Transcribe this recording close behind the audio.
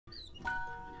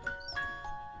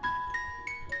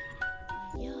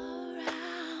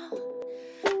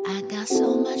got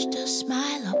so much to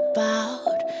smile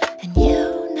about, and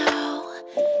you know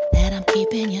that I'm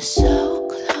keeping you so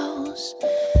close,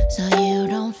 so you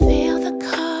don't feel the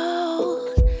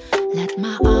cold. Let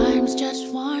my arms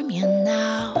just warm you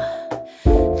now.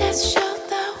 Let's show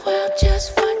the world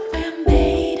just what we're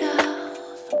made of.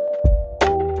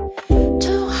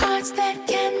 Two hearts that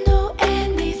can do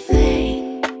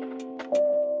anything.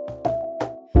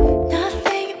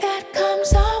 Nothing that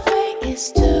comes our way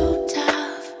is too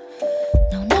tough.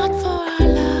 No, not for our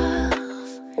love.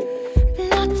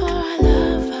 Not for our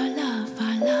love, our love,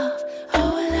 our love.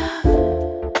 Oh, love.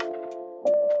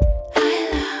 I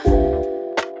love.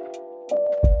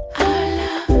 Our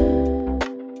love.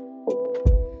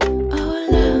 Oh,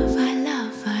 love, I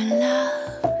love, I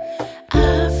love.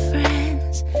 Our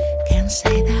friends can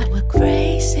say that we're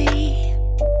crazy,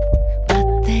 but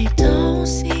they don't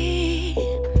see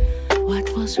what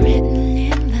was written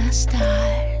in the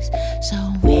stars. So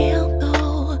we'll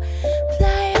go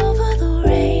fly over the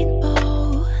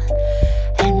rainbow,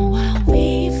 and while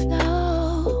we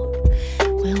float,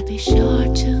 we'll be sure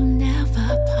to never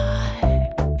part.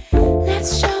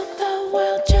 Let's show the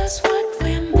world just what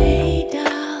we're made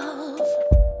of.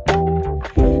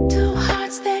 Two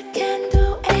hearts that can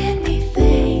do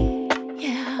anything,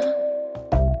 yeah.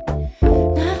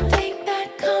 Nothing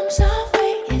that comes our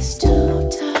way is too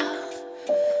tough.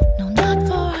 No, not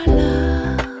for our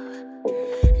love.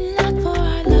 Not for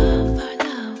our love, our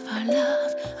love, our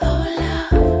love. Oh,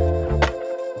 love.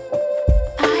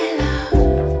 I love.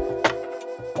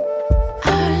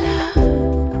 Our love.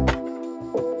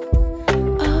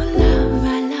 Oh, love, I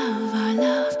love, our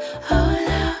love. Oh,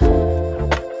 love.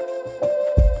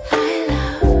 I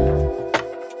love.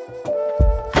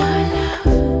 Our love.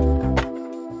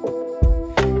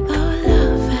 Oh,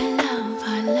 love, I love,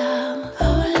 our love.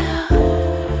 Oh, love.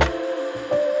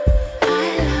 I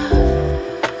love.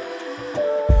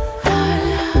 Our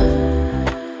love.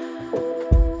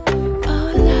 Oh,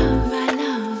 love, I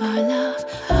love, our love.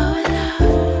 Oh, love.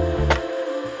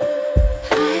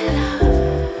 I love.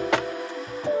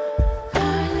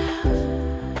 Our love.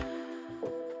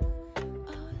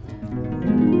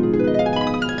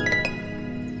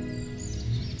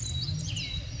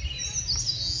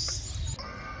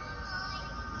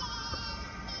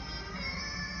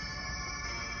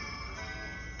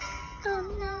 Oh,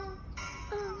 no.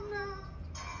 Oh, no.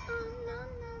 Oh, no,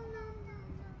 no, no, no.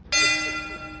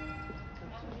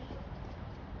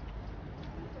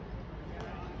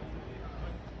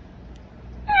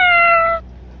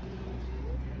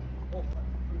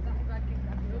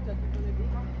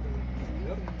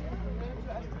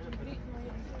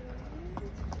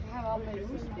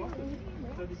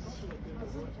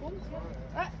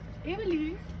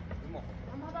 Emily, man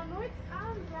had daar nooit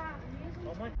aangedragen.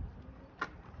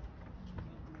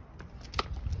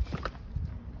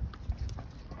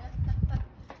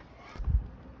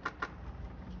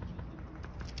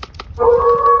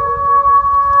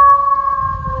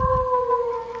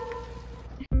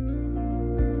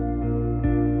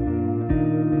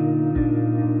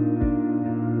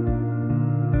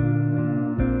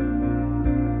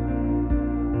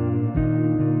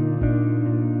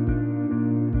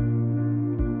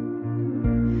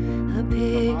 A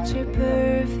picture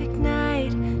perfect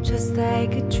night, just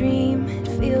like a dream. It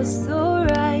feels so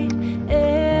right,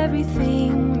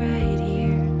 everything right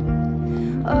here.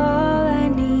 All I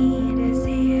need is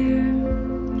here.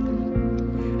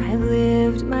 I've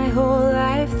lived my whole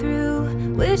life through,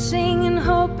 wishing and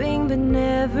hoping, but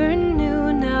never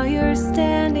knew. Now you're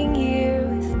standing here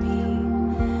with me,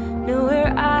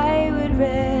 nowhere I would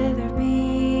rather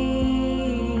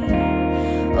be.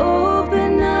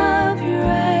 Open up your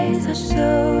eyes, I'll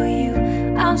show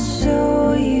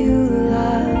you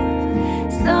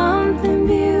love. Something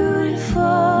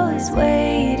beautiful is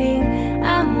waiting,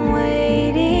 I'm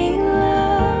waiting,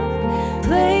 love.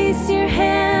 Place your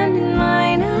hand in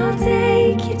mine, I'll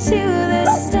take you to the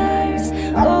stars.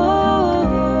 Oh,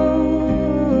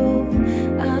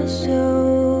 I'll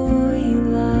show you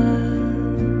love.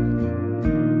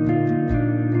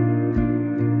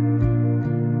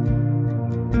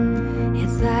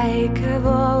 It's like I've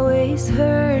always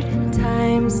heard,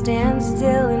 time stands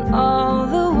still in all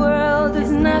the world.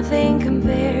 There's nothing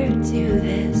compared to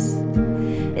this.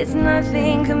 It's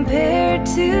nothing compared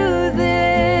to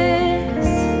this.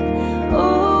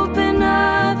 Open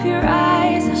up your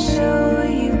eyes, I'll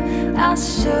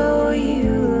show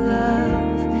you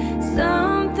love.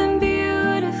 Something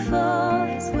beautiful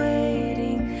is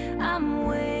waiting, I'm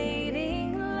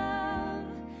waiting, love.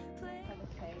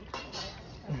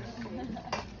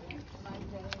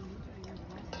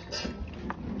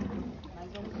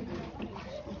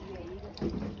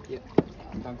 Yeah.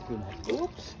 Danke vielmals.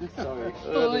 Ups, sorry.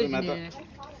 Pois, doesn't matter. né?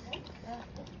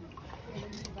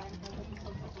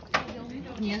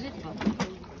 Nie, że to.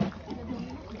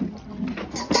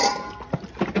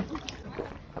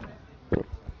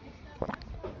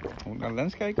 Moet ik naar de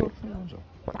lens kijken of zo?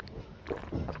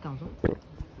 Kan zo.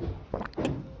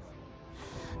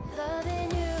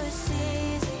 Loving you is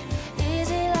easy,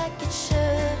 easy like it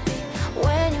should be.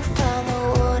 When you find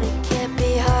the one, it can't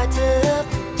be hard to love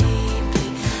deeply.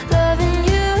 Loving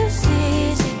you is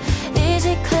easy,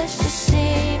 easy 'cause you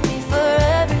see me for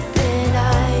everything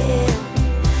I am.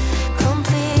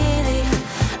 Completely,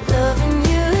 loving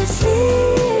you is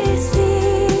easy.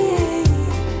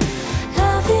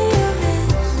 Loving you is,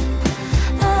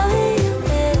 loving you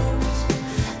is,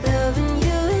 loving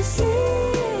you is easy.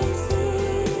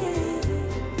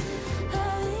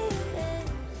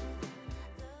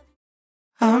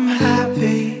 I'm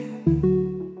happy.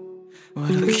 What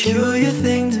a peculiar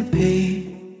thing to be.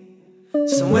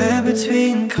 Somewhere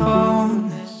between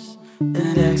calmness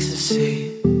and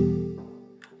ecstasy.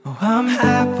 Oh, I'm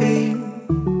happy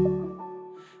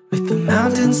with the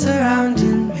mountains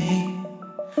surrounding me.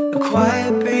 A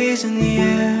quiet breeze in the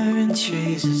air and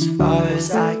trees as far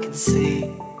as I can see.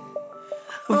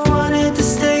 I wanted to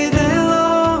stay there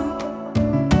long,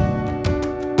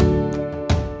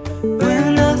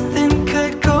 where nothing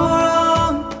could go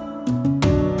wrong.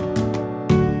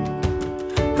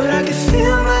 But I could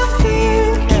feel my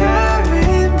feet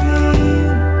carry me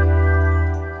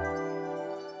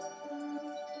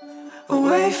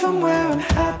away from where I'm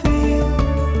happy.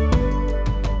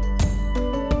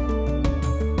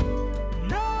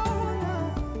 No, no.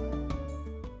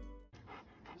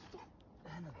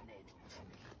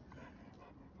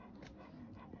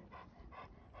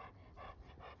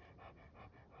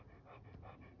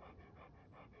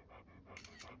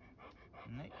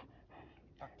 Nee.